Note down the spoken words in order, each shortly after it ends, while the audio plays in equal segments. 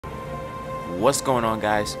What's going on,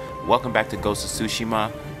 guys? Welcome back to Ghost of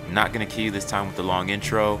Tsushima. Not gonna kill you this time with the long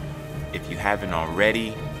intro. If you haven't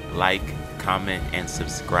already, like, comment, and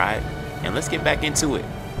subscribe. And let's get back into it.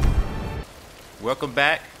 Welcome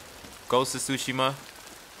back, Ghost of Tsushima.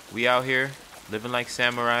 We out here living like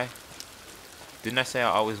samurai. Didn't I say I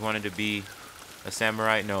always wanted to be a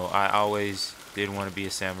samurai? No, I always did want to be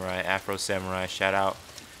a samurai. Afro samurai. Shout out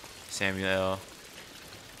Samuel.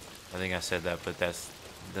 I think I said that, but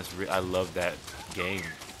I love that game.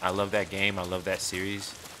 I love that game. I love that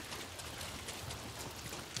series.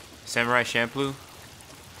 Samurai Champloo.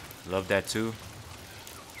 Love that too.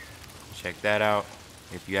 Check that out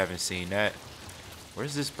if you haven't seen that.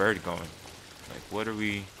 Where's this bird going? Like, what are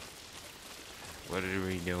we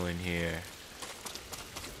doing here?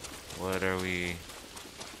 What are we?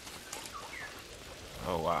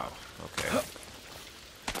 Oh wow. Okay.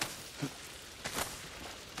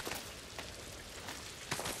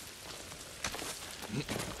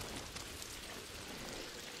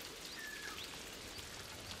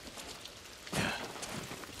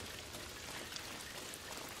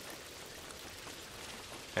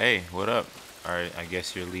 Hey, what up? Alright, I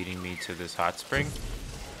guess you're leading me to this hot spring.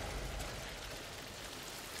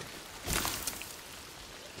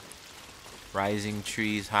 Rising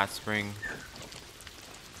trees, hot spring.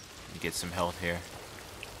 Let me get some health here.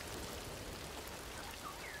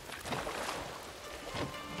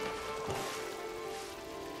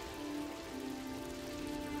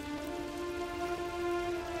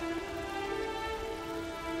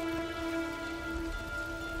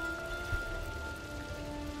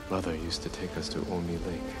 Mother used to take us to Omi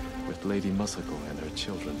Lake with Lady Masako and her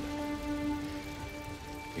children.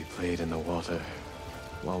 We played in the water,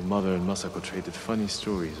 while Mother and Masako traded funny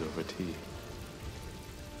stories over tea.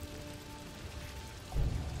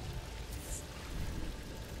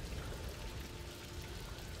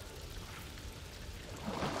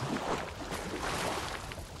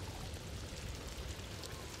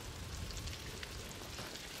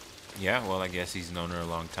 Yeah, well, I guess he's known her a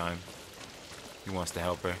long time. He wants to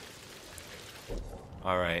help her.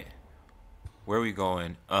 Alright. Where are we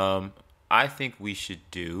going? I think we should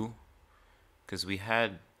do, because we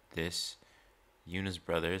had this. Yuna's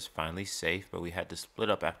brother is finally safe, but we had to split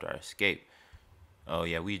up after our escape. Oh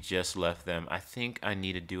yeah, we just left them. I think I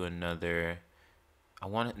need to do another. I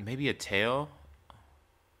want maybe a tale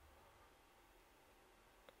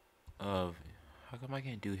of. How come I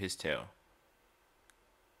can't do his tale?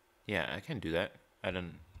 Yeah, I can do that. I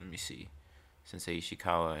don't. Let me see. Sensei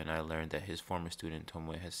Ishikawa and I learned that his former student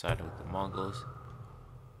Tomoe has sided with the Mongols.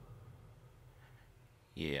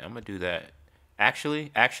 Yeah, I'm gonna do that.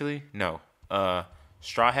 Actually, no.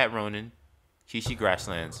 Straw Hat Ronin, Kishi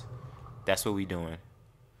Grasslands. That's what we doing.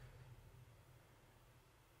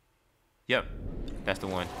 Yep, that's the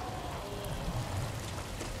one.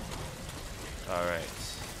 All right.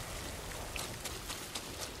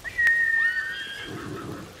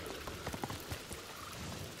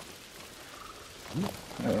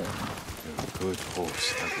 You're a good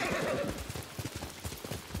horse.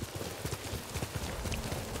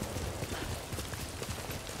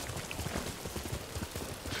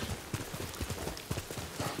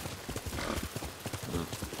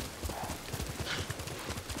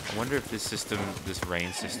 I wonder if this system, this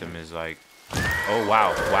rain system is like, oh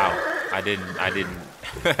wow, I didn't.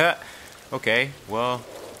 Okay, well,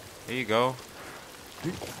 there you go.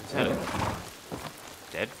 Is that a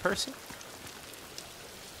dead person?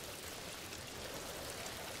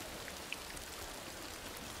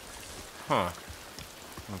 Huh.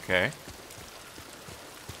 Okay.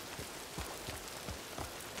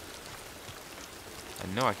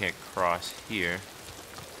 I know I can't cross here.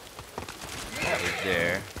 Right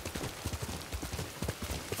there.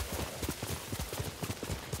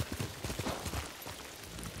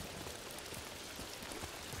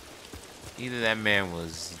 Either that man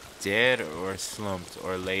was dead or slumped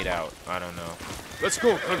or laid out. I don't know. Let's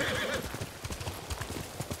go.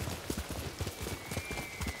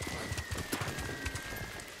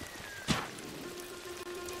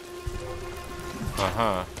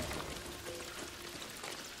 Uh-huh.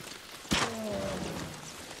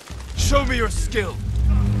 Show me your skill.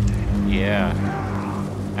 Yeah.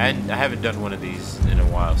 And I haven't done one of these in a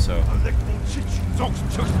while, so.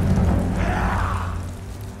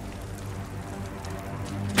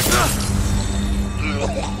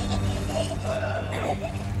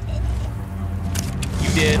 You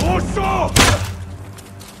did.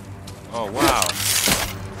 Oh, wow.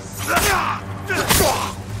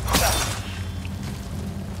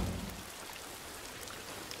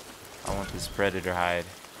 I want this predator hide.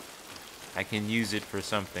 I can use it for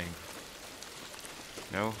something.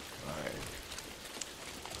 No? Alright.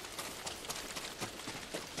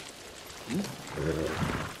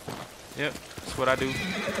 Yep, that's what I do.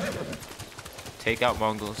 Take out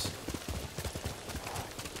Mongols.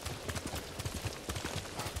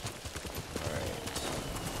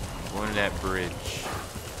 Alright. Going to that bridge.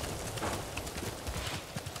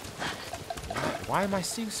 Why am I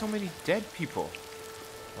seeing so many dead people?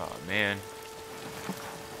 Oh, man.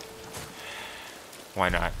 Why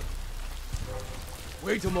not?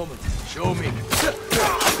 Wait a moment. Show me.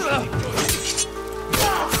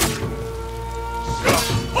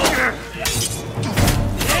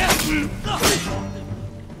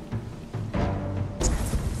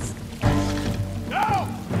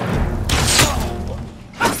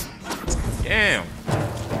 Damn.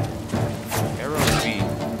 Arrows be.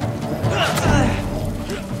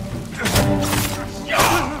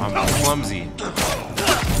 I'm clumsy.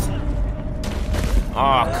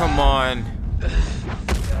 Oh, come on.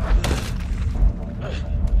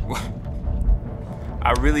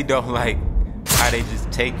 I really don't like how they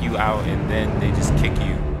just take you out and then they just kick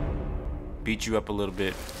you, beat you up a little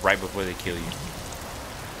bit right before they kill you.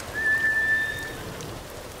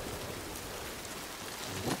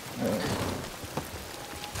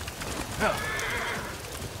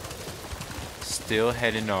 Still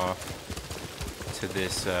heading off to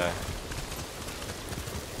this, oh,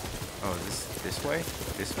 this way?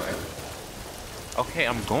 This way? Okay,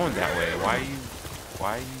 I'm going that way.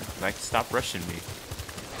 Why are you, like, stop rushing me?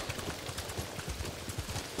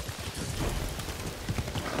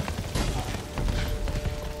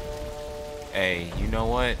 Hey, you know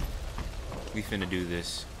what? We finna do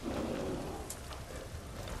this.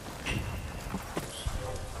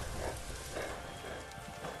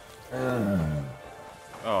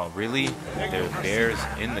 Oh, really? There are bears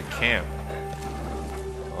in the camp.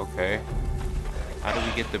 Okay. How do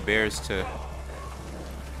we get the bears to...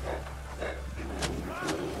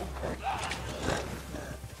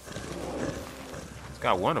 It's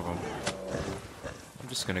got one of them. I'm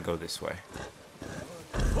just gonna go this way.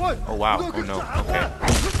 Oh, wow. Oh, no. Okay.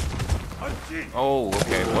 Oh,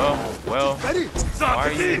 okay. Well. Why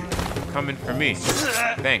are you coming for me?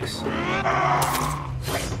 Thanks.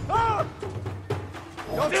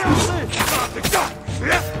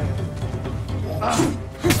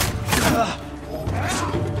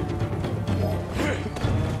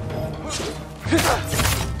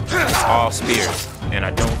 All spears, and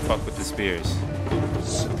I don't fuck with the spears.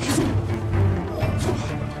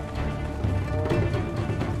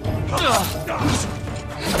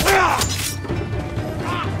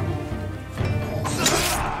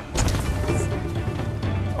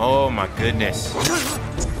 Oh my goodness.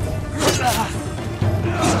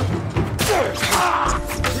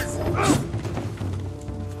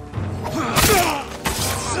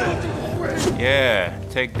 Yeah,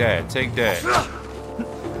 take that, take that.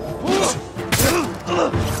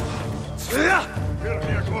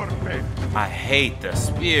 I hate the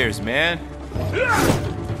spears, man.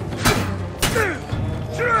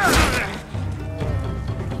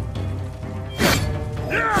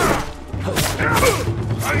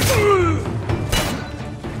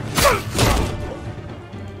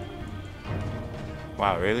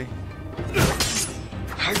 Wow, really?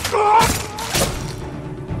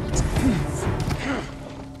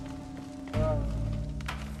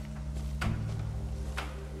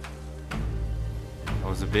 That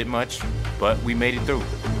was a bit much, but we made it through.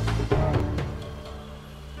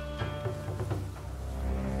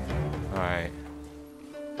 Alright.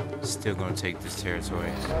 Still gonna take this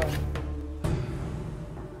territory.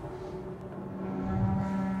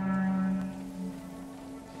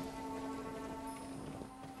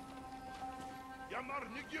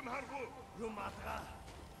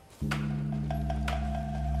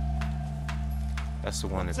 That's the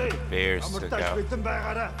one that the bears took out.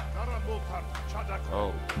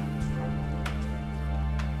 Oh.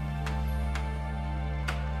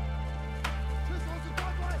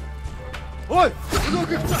 Oi!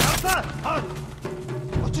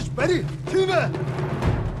 Just Betty!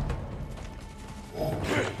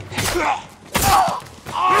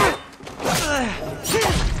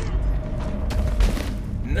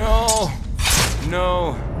 No!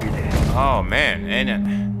 No! Oh man,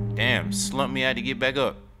 and damn, slumped me. I had to get back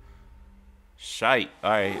up. Shite.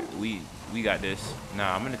 Alright, we got this.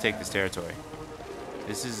 Nah, I'm gonna take this territory.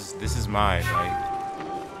 This is mine. Like,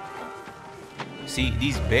 see,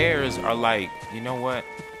 these bears are like, you know what?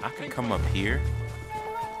 I can come up here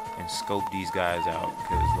and scope these guys out,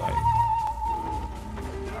 cause like,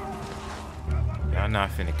 y'all not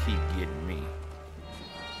finna keep getting me.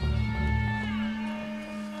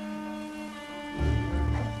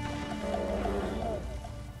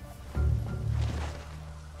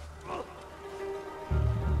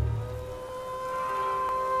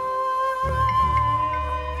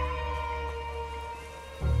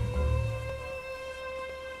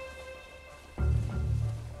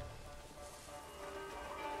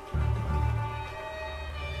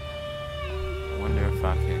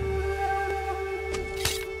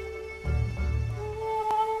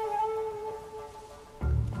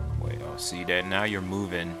 See that? Now you're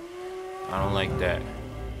moving. I don't like that.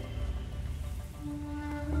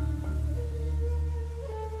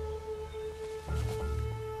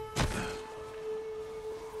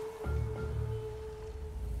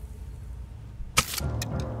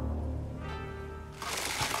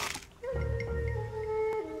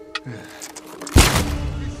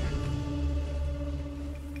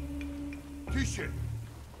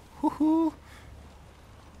 Woohoo!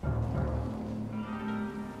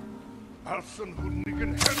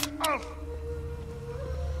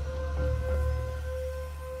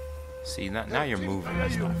 See, now you're moving.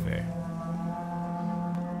 That's not fair.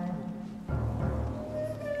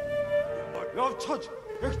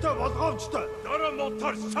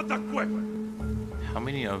 How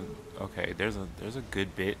many of? Okay, there's a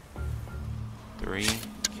good bit. 3.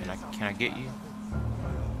 Can I get you?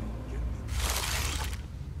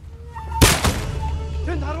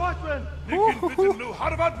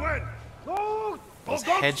 Those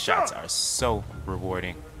headshots are so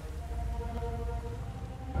rewarding.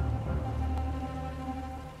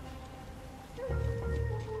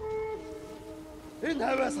 Oh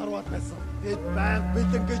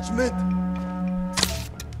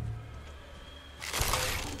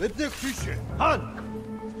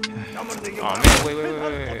man, wait.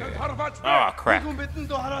 Oh crap.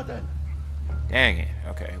 Dang it.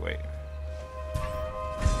 Okay, wait.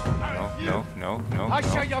 No.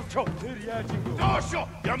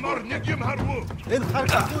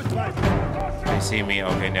 They see me.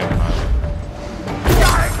 Okay, never mind.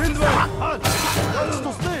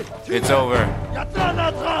 It's over.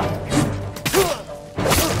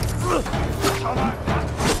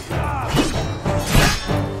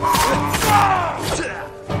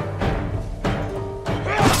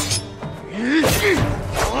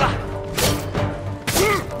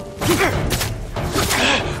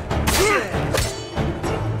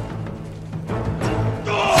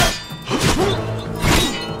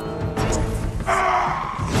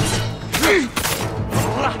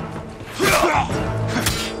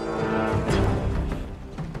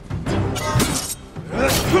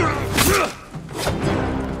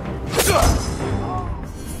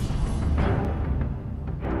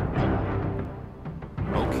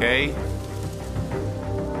 Okay.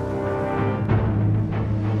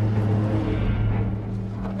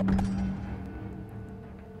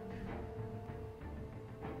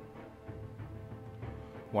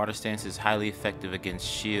 Water stance is highly effective against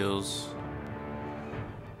shields.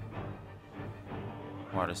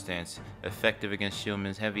 Water stance effective against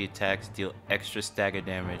shieldmen's heavy attacks, deal extra stagger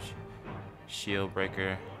damage. Shield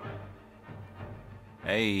breaker.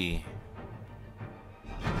 Hey.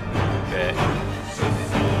 Bet.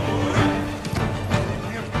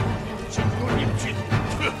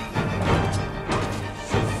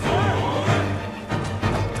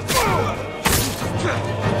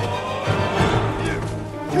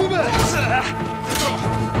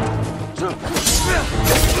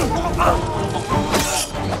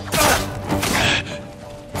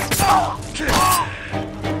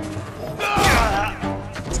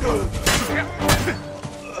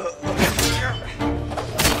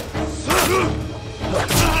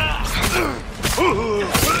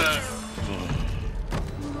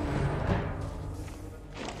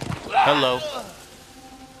 Hello.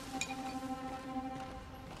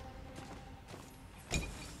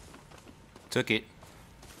 Took it.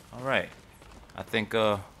 All right. I think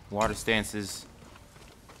water stance is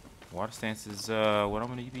what I'm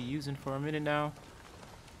gonna be using for a minute now.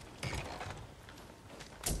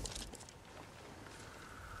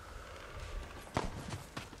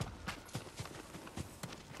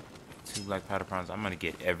 2 black powder prawns. I'm gonna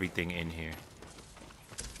get everything in here.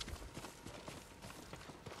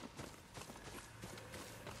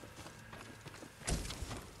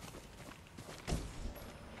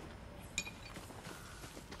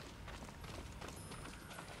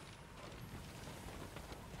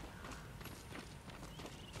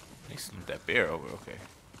 That bear over, okay.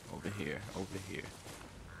 Over here.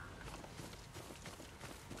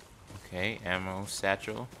 Okay, ammo,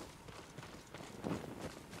 satchel.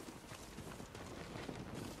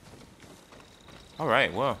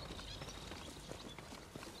 Alright, well.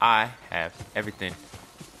 I have everything.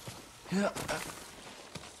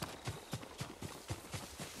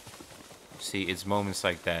 See, it's moments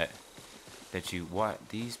like that you what?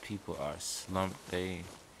 These people are slumped. They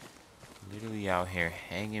literally out here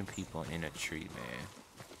hanging people in a tree, man.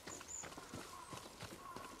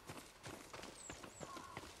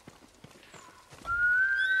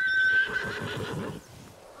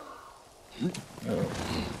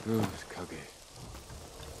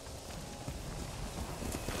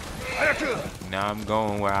 Now I'm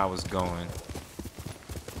going where I was going.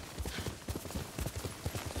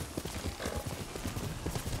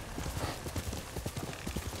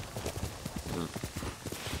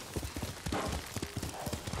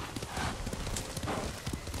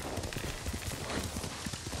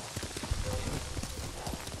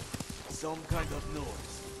 Some kind of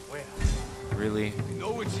noise. Where? Really?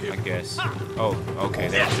 No, it's here. I guess. Oh, okay.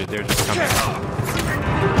 They're just coming.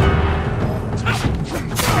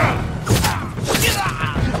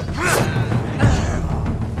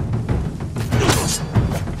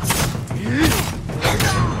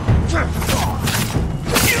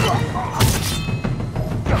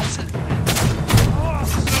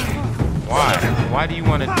 Why? Why do you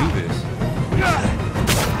want to do this?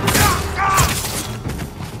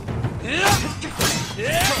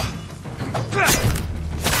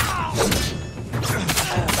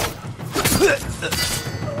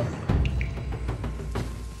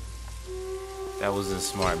 That wasn't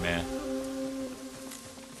smart, man.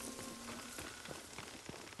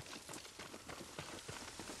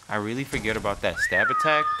 I really forget about that stab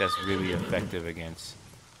attack. That's really effective against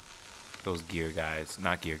those gear guys.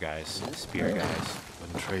 Not gear guys, spear guys.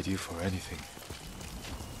 Wouldn't trade you for anything.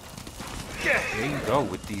 There you go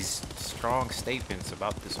with these strong statements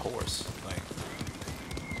about this horse. Like,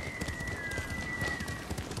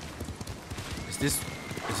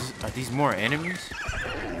 are these more enemies?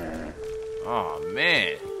 Oh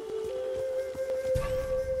man.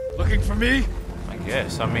 Looking for me? I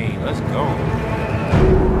guess. I mean, let's go.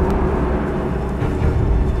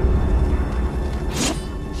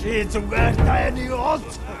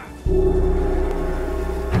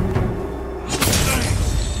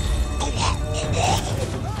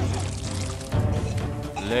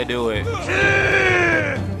 Let's do it.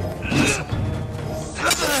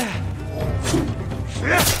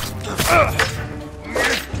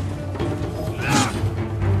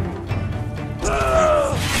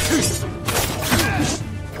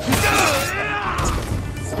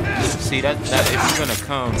 See that if you're gonna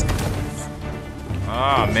come.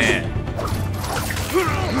 Oh man.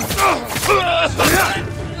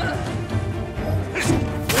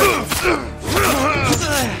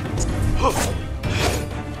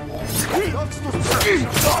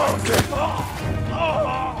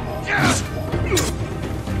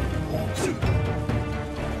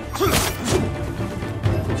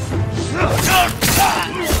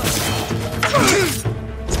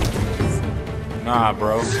 Nah,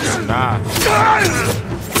 bro. Nah.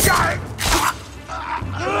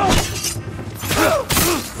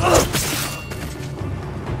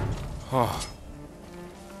 Oh.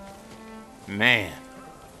 Man.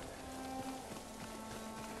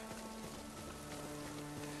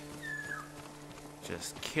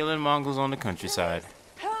 Just killing Mongols on the countryside.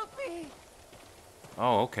 Help me!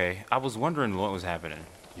 Oh, okay. I was wondering what was happening.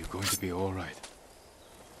 You're going to be all right.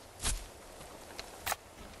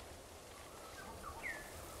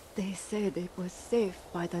 They said it was safe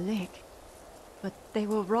by the lake, but they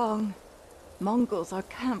were wrong. Mongols are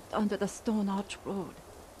camped under the Stone Arch Road.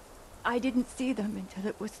 I didn't see them until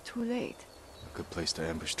it was too late. A good place to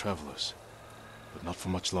ambush travelers, but not for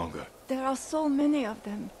much longer. There are so many of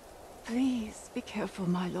them. Please be careful,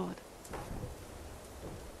 my lord.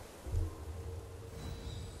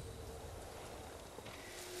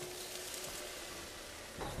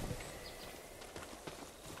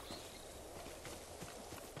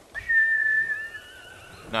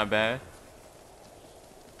 Not bad.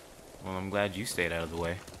 Well, I'm glad you stayed out of the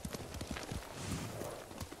way.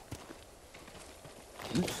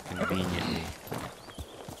 Oops, conveniently.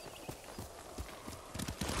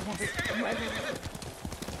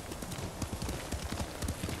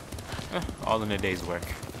 All in a day's work.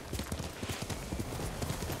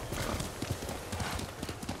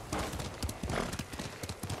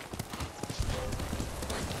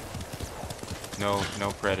 No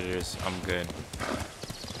predators. I'm good.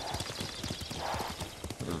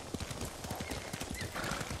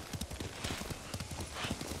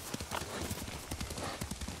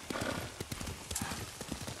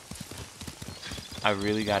 I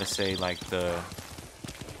really gotta say, like, the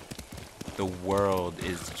world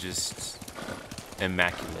is just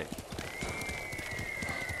immaculate.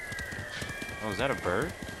 Oh, is that a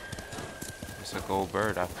bird? It's a gold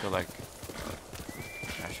bird. I feel like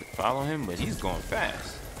I should follow him, but he's going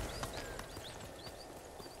fast.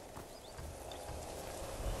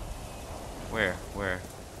 Where?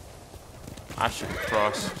 I should have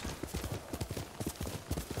crossed.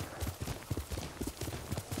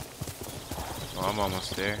 Oh, I'm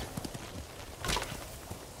almost there.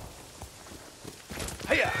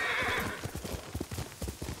 Hiya!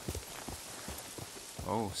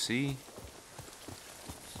 Oh, see?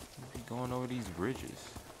 going over these bridges.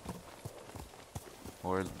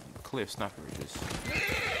 Or cliffs, not bridges.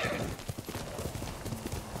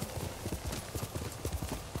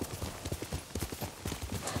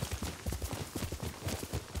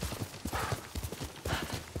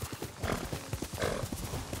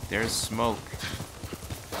 There's smoke.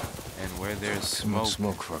 And where there's smoke...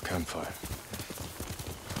 Smoke for a campfire.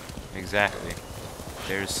 Exactly.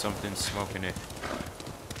 There's something smoking it.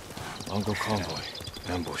 Mongol convoy.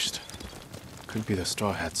 Ambushed. Could be the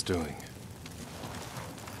Straw Hats doing.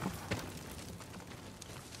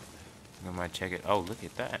 I might check it. Oh, look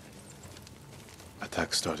at that.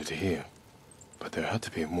 Attack started here. But there had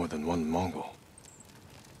to be more than one Mongol.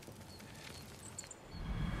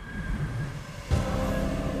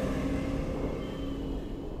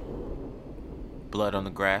 Blood on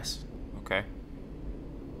the grass. Okay.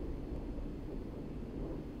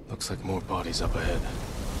 Looks like more bodies up ahead.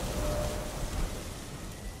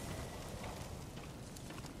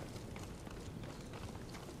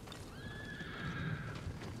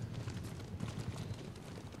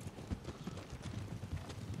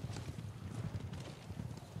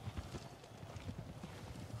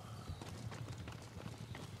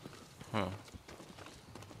 Huh.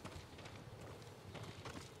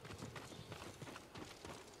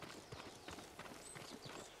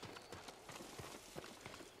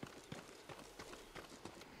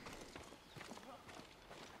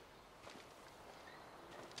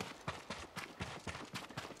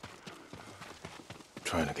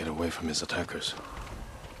 Trying to get away from his attackers.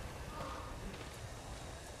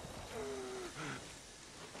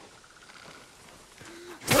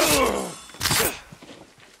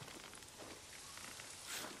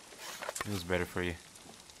 It was better for you.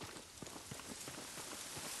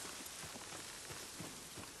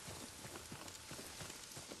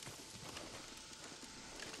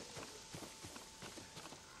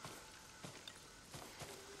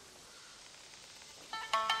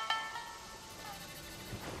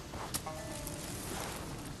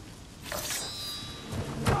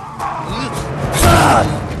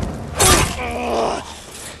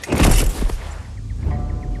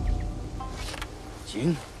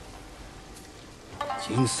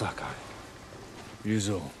 Sakai.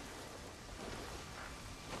 RYUZO.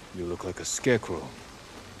 You look like a scarecrow.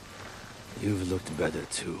 You've looked better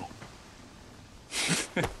too.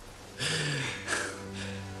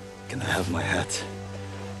 Can I have my hat?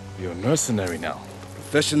 You're a mercenary now.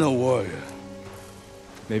 Professional warrior.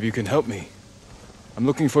 Maybe you can help me. I'm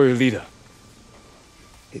looking for your leader.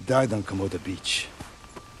 He died on Komoda Beach.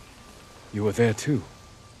 You were there too.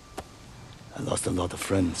 I lost a lot of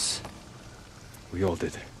friends. We all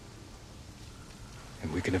did.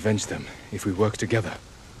 And we can avenge them if we work together.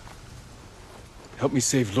 Help me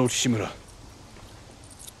save Lord Shimura.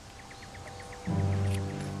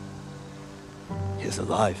 He's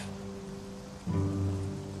alive.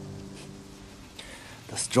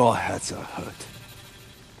 The Straw Hats are hurt.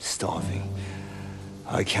 Starving.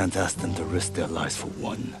 I can't ask them to risk their lives for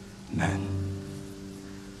one man.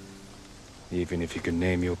 Even if you can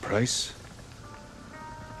name your price?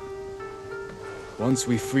 Once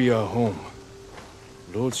we free our home,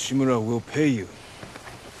 Lord Shimura will pay you.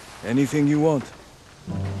 Anything you want.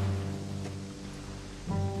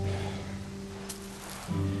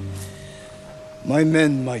 My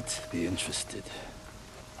men might be interested.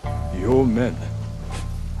 Your men?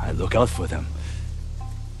 I look out for them.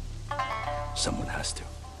 Someone has to.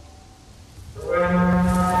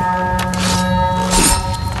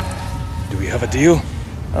 Do we have a deal?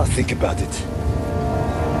 I'll think about it.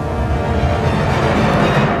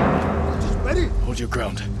 Ready? Hold your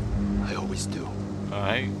ground. I always do.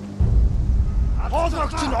 Alright.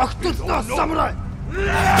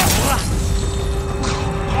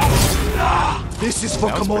 This is for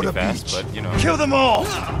That was pretty Komoda fast, Beach. but, you know. Kill them all!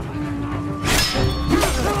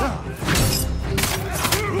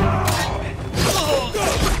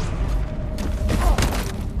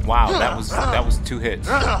 Wow, that was 2 hits.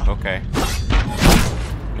 Okay.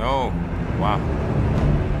 No. Wow.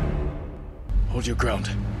 Hold your ground.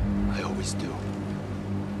 I always do.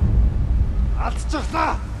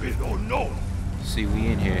 We don't know. See, we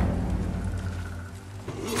in here.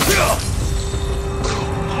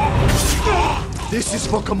 This is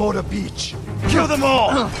for Komoda Beach. Kill them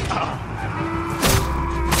all!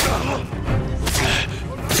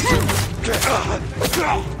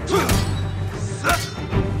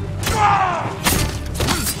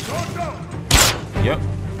 Yep.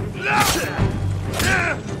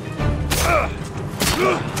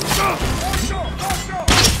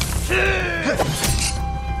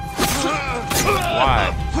 Why?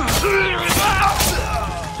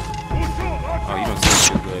 Oh, you don't seem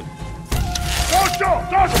too good.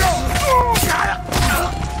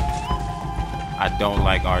 I don't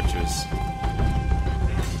like archers.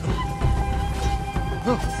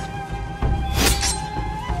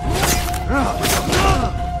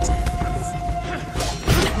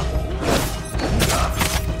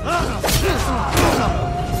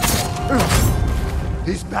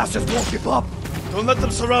 These bastards won't give up. Don't let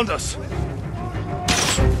them surround us.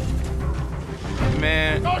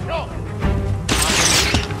 Man.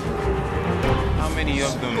 How many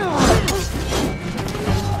of them?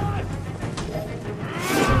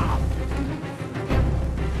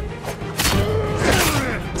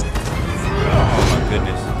 Oh my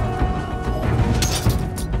goodness.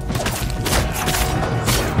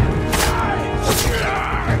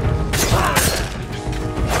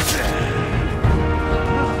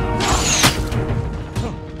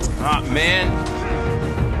 Ah, man.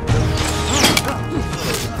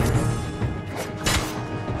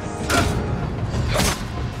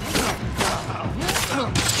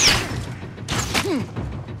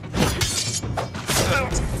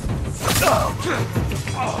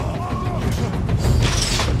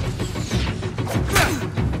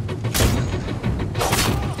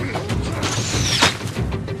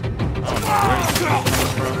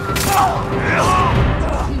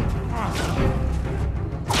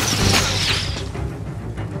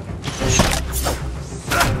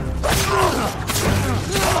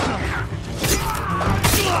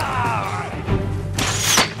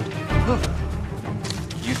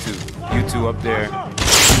 You two up there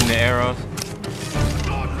shooting the arrows.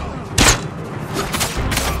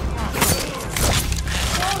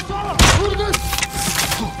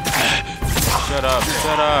 Shut up,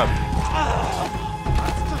 shut up.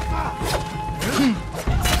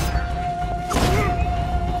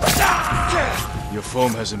 Your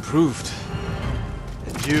form has improved.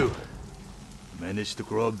 And you managed to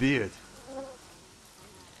grow a beard.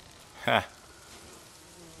 Ha.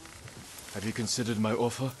 Have you considered my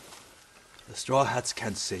offer? The Straw Hats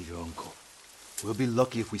can't save your uncle. We'll be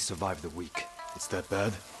lucky if we survive the week. It's that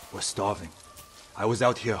bad? We're starving. I was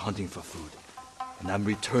out here hunting for food, and I'm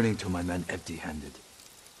returning to my men empty-handed.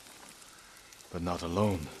 But not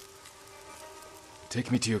alone.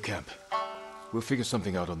 Take me to your camp. We'll figure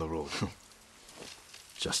something out on the road.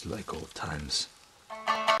 Just like old times.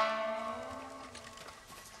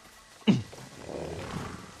 That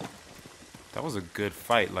was a good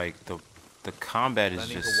fight. Like the combat is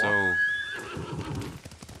just so.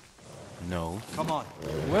 No. Come on.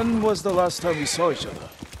 When was the last time we saw each other?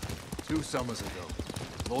 2 summers ago.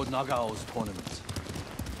 Lord Nagao's tournament.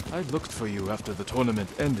 I looked for you after the tournament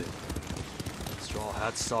ended. Straw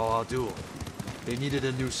Hats saw our duel. They needed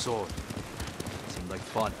a new sword. Seemed like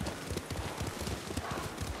fun.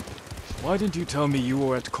 Why didn't you tell me you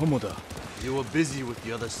were at Komoda? You were busy with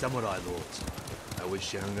the other samurai lords. I was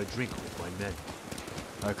sharing a drink with my men.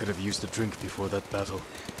 I could have used a drink before that battle.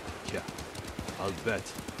 Yeah, I'll bet.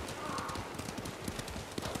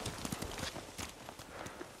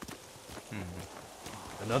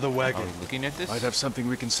 Another Are wagon. we looking at this? Might have something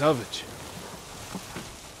we can salvage.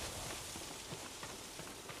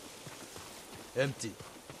 Empty.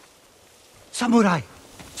 Samurai!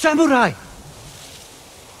 Samurai!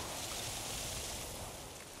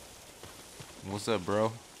 What's up,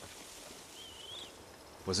 bro?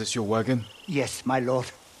 Was this your wagon? Yes, my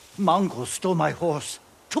lord. Mongols stole my horse,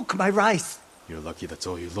 took my rice. You're lucky that's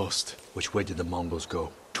all you lost. Which way did the Mongols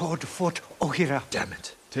go? Toward Fort Ohira. Damn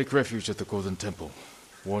it. Take refuge at the Golden Temple.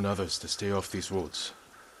 Warn others to stay off these roads.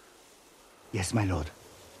 Yes, my lord.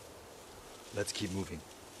 Let's keep moving.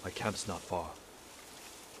 My camp's not far.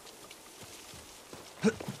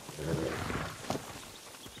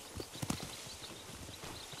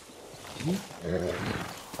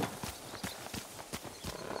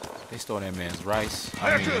 They stole that man's rice.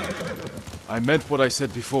 I meant what I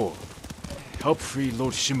said before. Help free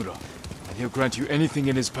Lord Shimura, and he'll grant you anything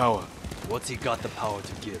in his power. What's he got the power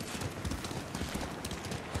to give?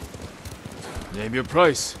 Name your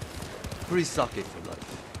price. Free sake for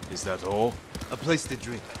life. Is that all? A place to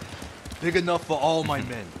drink. Big enough for all my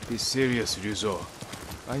men. Be serious, RYUZO.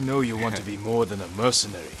 I know you want to be more than a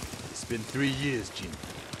mercenary. It's been 3 years, Jin.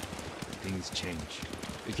 Things change.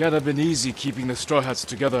 It can't have been easy keeping the Straw Hats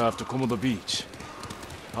together after Komodo Beach.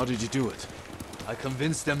 How did you do it? I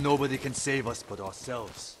convinced them nobody can save us but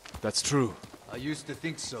ourselves. That's true. I used to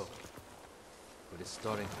think so. But it's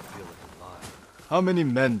starting to feel like a lie. How many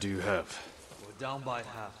men do you have? We're down by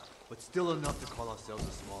half, but still enough to call ourselves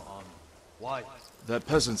a small army. Why? That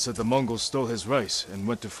peasant said the Mongols stole his rice and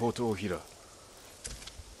went to Fort Ohira.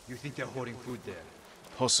 You think they're hoarding food there?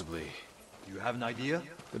 Possibly. Do you have an idea?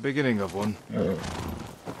 The beginning of one.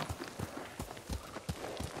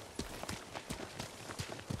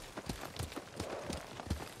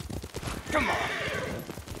 Come on.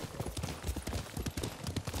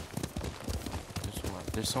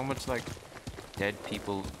 There's so much like dead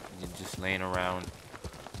people just laying around.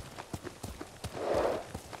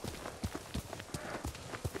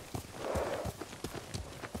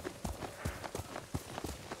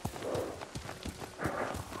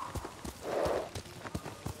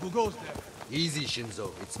 Who goes there? Easy,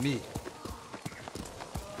 Shinzo. It's me.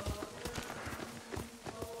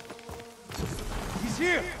 He's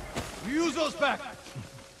here! RYUZO's back!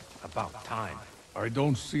 About time. I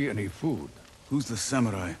don't see any food. Who's the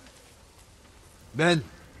samurai? Men,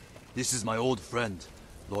 this is my old friend,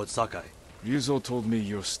 Lord Sakai. RYUZO told me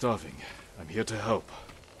you're starving. I'm here to help.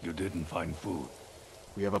 You didn't find food.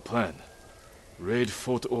 We have a plan. Raid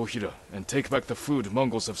Fort Ohira and take back the food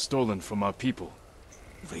Mongols have stolen from our people.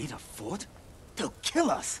 Raid a fort? They'll kill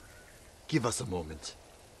us! Give us a moment.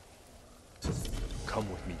 Come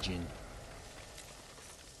with me, Jin.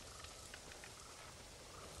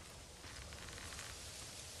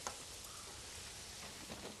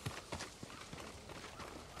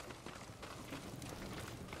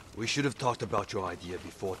 We should have talked about your idea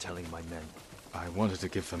before telling my men. I wanted to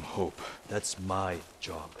give them hope. That's my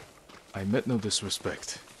job. I meant no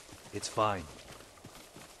disrespect. It's fine.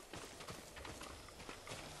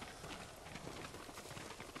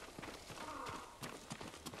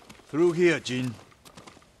 Through here, Jin.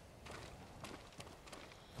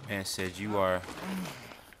 Man said you are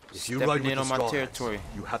If you stepping ride with in the on my Straw territory.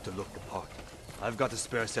 Hats, you have to look the part. I've got a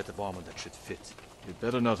spare set of armor that should fit. You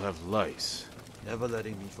better not have lice. Never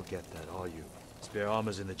letting me forget that, are you? Spare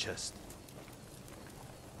armor's in the chest.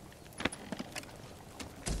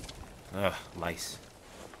 Ugh, lice.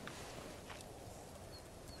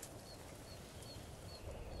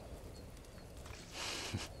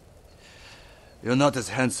 You're not as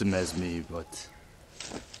handsome as me, but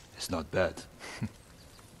it's not bad.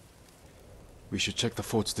 We should check the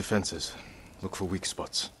fort's defenses. Look for weak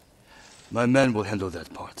spots. My men will handle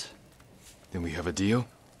that part. Then we have a deal?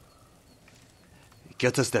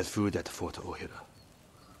 Get us that food at Fort Ohira,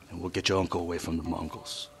 and we'll get your uncle away from the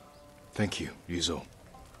Mongols. Thank you, RYUZO.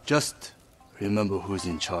 Just remember who's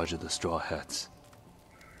in charge of the Straw Hats.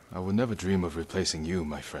 I would never dream of replacing you,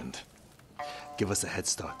 my friend. Give us a head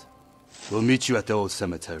start. We'll meet you at the old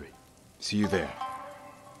cemetery. See you there.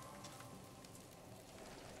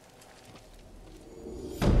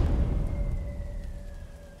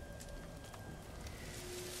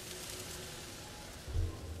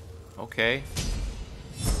 Okay.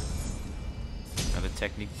 Another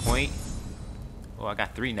technique point. Oh, I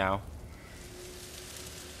got 3 now.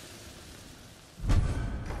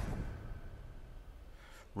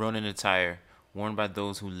 Ronin attire, worn by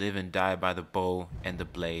those who live and die by the bow and the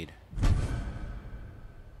blade.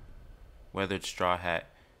 Weathered straw hat.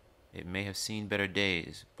 It may have seen better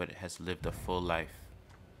days, but it has lived a full life.